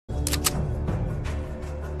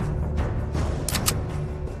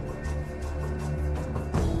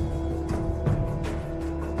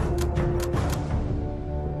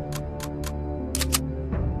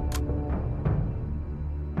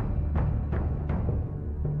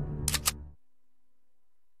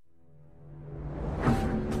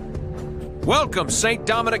Welcome, St.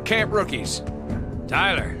 Dominic Camp rookies.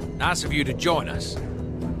 Tyler, nice of you to join us.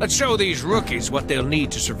 Let's show these rookies what they'll need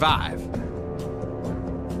to survive.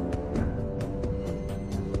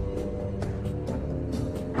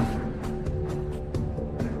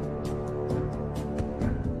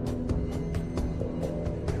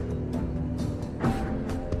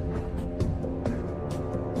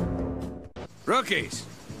 Rookies,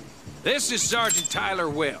 this is Sergeant Tyler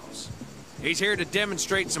Wells. He's here to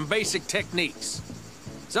demonstrate some basic techniques.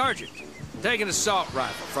 Sergeant, take an assault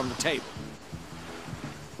rifle from the table.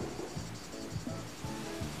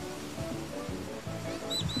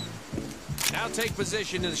 Now take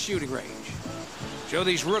position in the shooting range. Show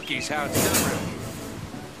these rookies how it's done around here.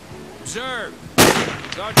 Observe.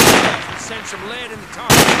 Sergeant Wells will send some lead in the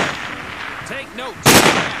target. Take notes.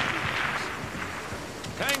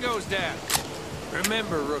 Tango's down.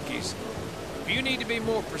 Remember, rookies, if you need to be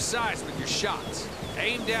more precise with your shots,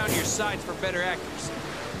 aim down your sights for better accuracy.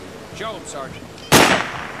 Show them, Sergeant.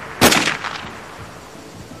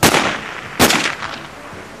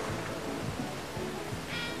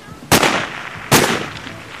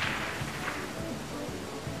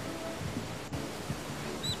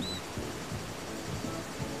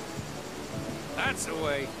 That's the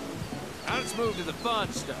way. Now let's move to the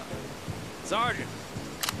fun stuff. Sergeant,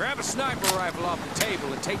 grab a sniper rifle off the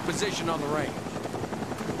table and take position on the range.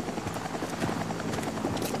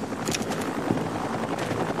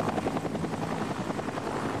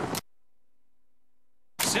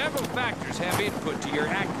 Several factors have input to your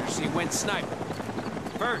accuracy when sniping.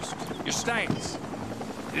 First, your stance.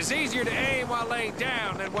 It is easier to aim while laying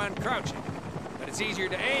down than when crouching, but it's easier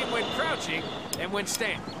to aim when crouching than when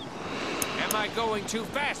standing. Am I going too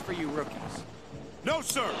fast for you, rookies? No,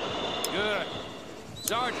 sir. Good.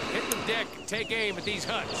 Sergeant, hit the deck and take aim at these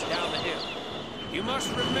huts down the hill. You must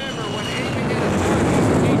remember when aiming at a target,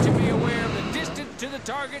 you need to be aware of the distance to the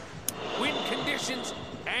target, wind conditions,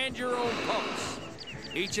 and your own pulse.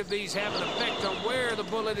 Each of these have an effect on where the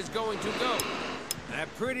bullet is going to go.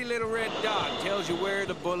 That pretty little red dot tells you where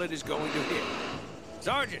the bullet is going to hit.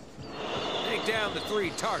 Sergeant, take down the 3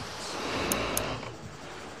 targets.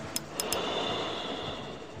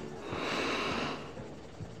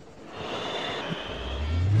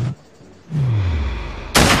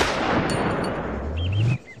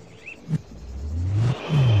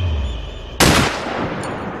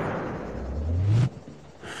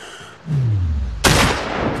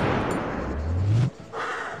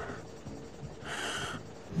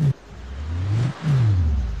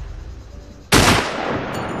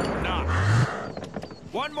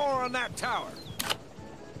 One more on that tower.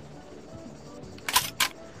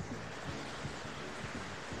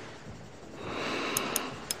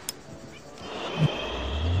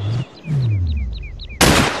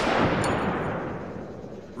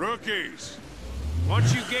 Rookies.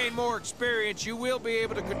 Once you gain more experience, you will be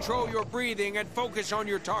able to control your breathing and focus on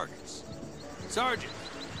your targets. Sergeant,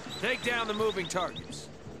 take down the moving targets.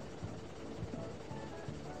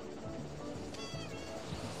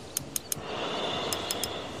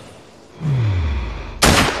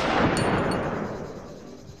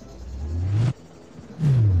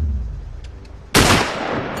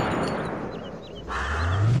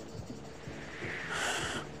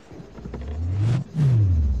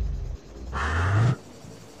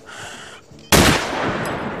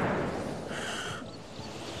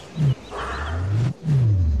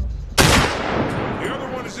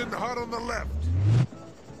 In the hut on the left.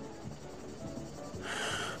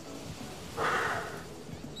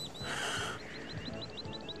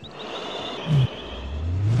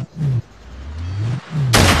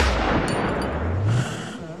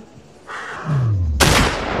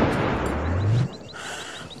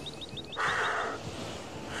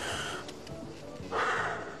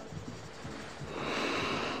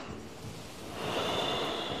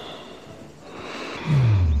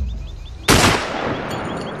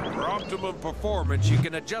 Optimum performance, you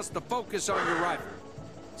can adjust the focus on your rifle.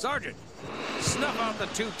 Sergeant, snuff out the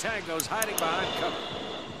 2 tangos hiding behind cover.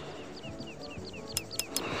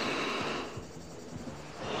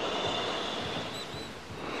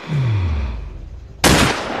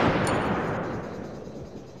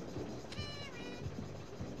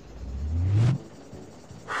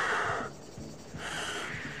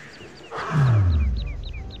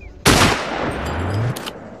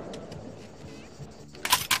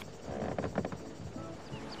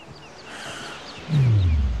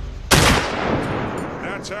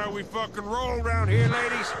 That's how we fucking roll around here,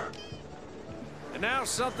 ladies. And now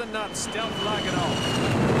something not stealth-like at all.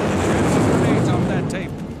 Grab some grenades off that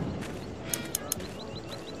table.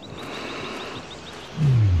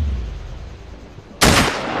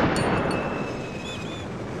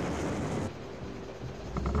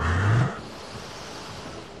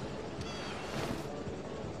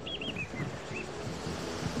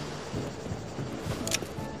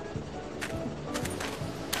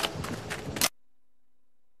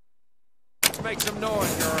 make some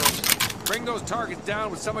noise, girls. Bring those targets down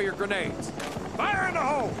with some of your grenades. Fire in the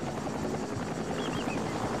hole!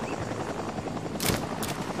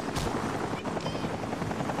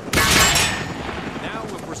 Now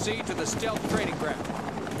we'll proceed to the stealth training ground.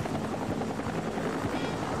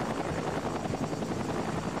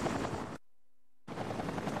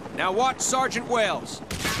 Now watch Sergeant Wells.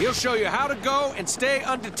 He'll show you how to go and stay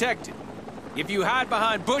undetected. If you hide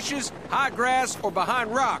behind bushes, high grass, or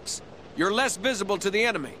behind rocks, you're less visible to the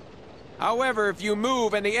enemy. However, if you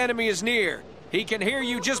move and the enemy is near, he can hear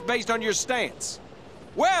you just based on your stance.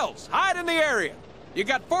 Wells, hide in the area. You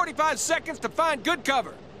got 45 seconds to find good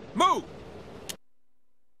cover. Move!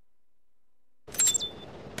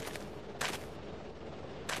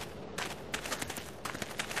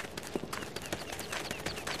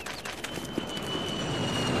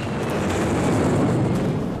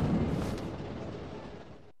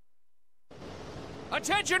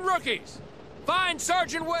 Attention, rookies! Find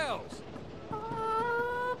Sergeant Wells!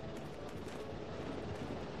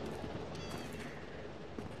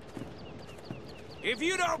 If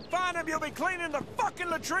you don't find him, you'll be cleaning the fucking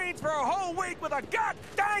latrines for a whole week with a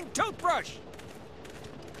god-dang toothbrush!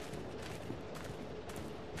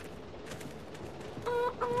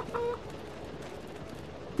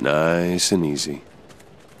 Nice and easy.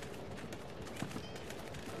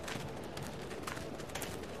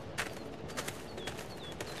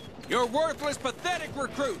 You're worthless, pathetic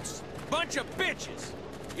recruits. Bunch of bitches.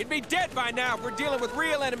 You'd be dead by now if we're dealing with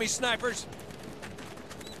real enemy snipers.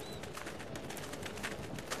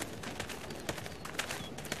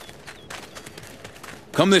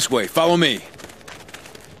 Come this way, follow me.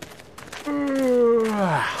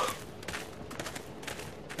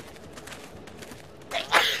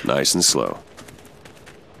 Nice and slow.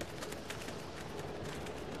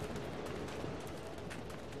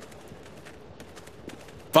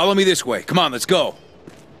 Follow me this way. Come on, let's go.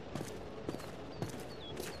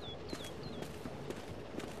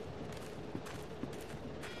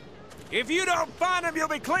 If you don't find him, you'll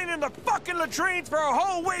be cleaning the fucking latrines for a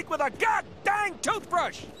whole week with a god-dang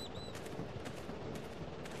toothbrush!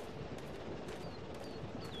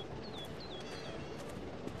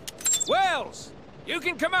 Wells, you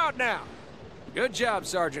can come out now. Good job,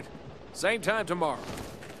 Sergeant. Same time tomorrow.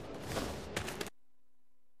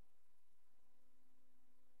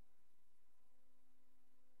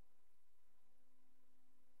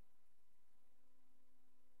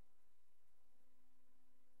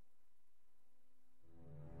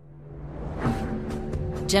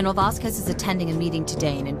 General Vasquez is attending a meeting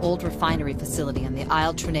today in an old refinery facility on the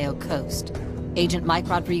Isle Trineo coast. Agent Mike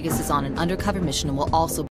Rodriguez is on an undercover mission and will also